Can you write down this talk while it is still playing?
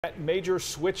That major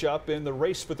switch up in the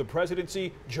race for the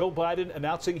presidency, Joe Biden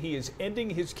announcing he is ending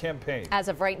his campaign. As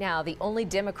of right now, the only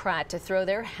Democrat to throw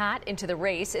their hat into the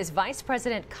race is Vice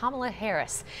President Kamala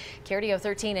Harris. KRDO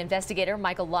 13 investigator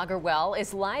Michael Lagerwell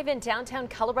is live in downtown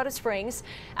Colorado Springs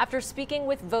after speaking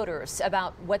with voters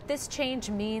about what this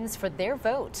change means for their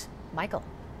vote. Michael.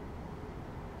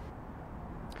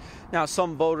 Now,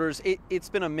 some voters, it's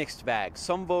been a mixed bag.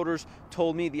 Some voters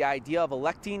told me the idea of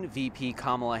electing VP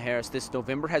Kamala Harris this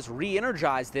November has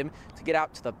re-energized them to get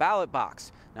out to the ballot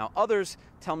box. Now, others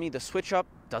tell me the switch up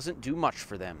doesn't do much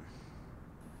for them.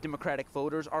 Democratic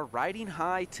voters are riding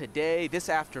high today. This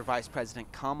after Vice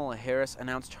President Kamala Harris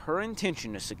announced her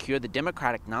intention to secure the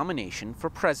Democratic nomination for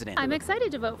president. I'm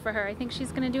excited to vote for her. I think she's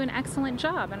going to do an excellent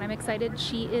job, and I'm excited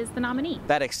she is the nominee.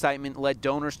 That excitement led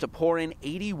donors to pour in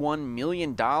 $81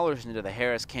 million into the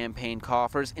Harris campaign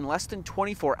coffers in less than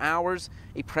 24 hours,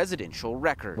 a presidential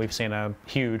record. We've seen a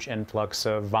huge influx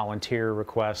of volunteer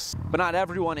requests. But not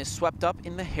everyone is swept up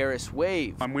in the Harris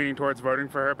wave. I'm leaning towards voting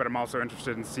for her, but I'm also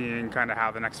interested in seeing kind of how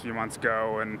the next few months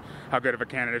go and how good of a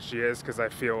candidate she is, because I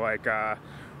feel like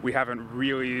we haven't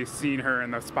really seen her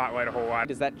in the spotlight a whole lot.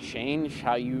 Does that change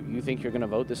how you think you're going to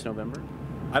vote this November?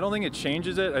 I don't think it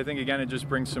changes it. I think, again, it just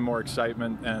brings some more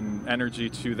excitement and energy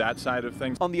to that side of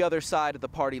things. On the other side of the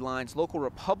party lines, local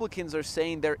Republicans are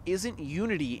saying there isn't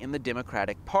unity in the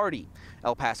Democratic Party.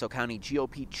 El Paso County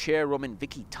GOP Chairwoman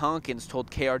Vicki Tompkins told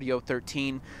KRDO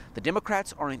 13 the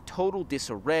Democrats are in total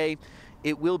disarray.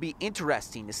 It will be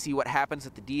interesting to see what happens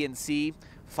at the DNC.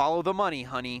 Follow the money,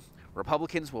 honey.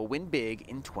 Republicans will win big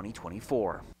in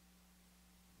 2024.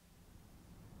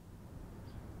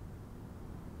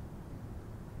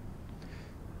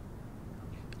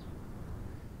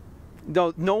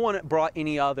 No one brought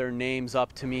any other names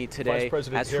up to me today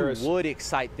as who would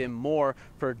excite them more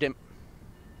for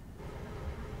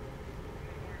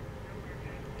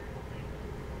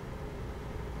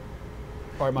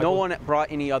No one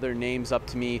brought any other names up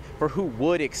to me for who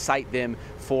would excite them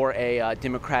for a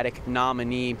Democratic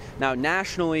nominee. Now,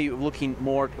 nationally, looking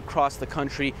more across the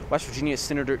country, West Virginia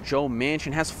Senator Joe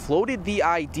Manchin has floated the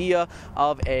idea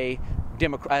of a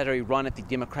run at the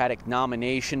Democratic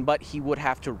nomination, but he would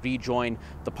have to rejoin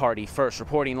the party first.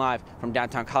 Reporting live from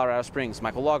downtown Colorado Springs,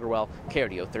 Michael Lagerwell,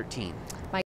 KRDO 13.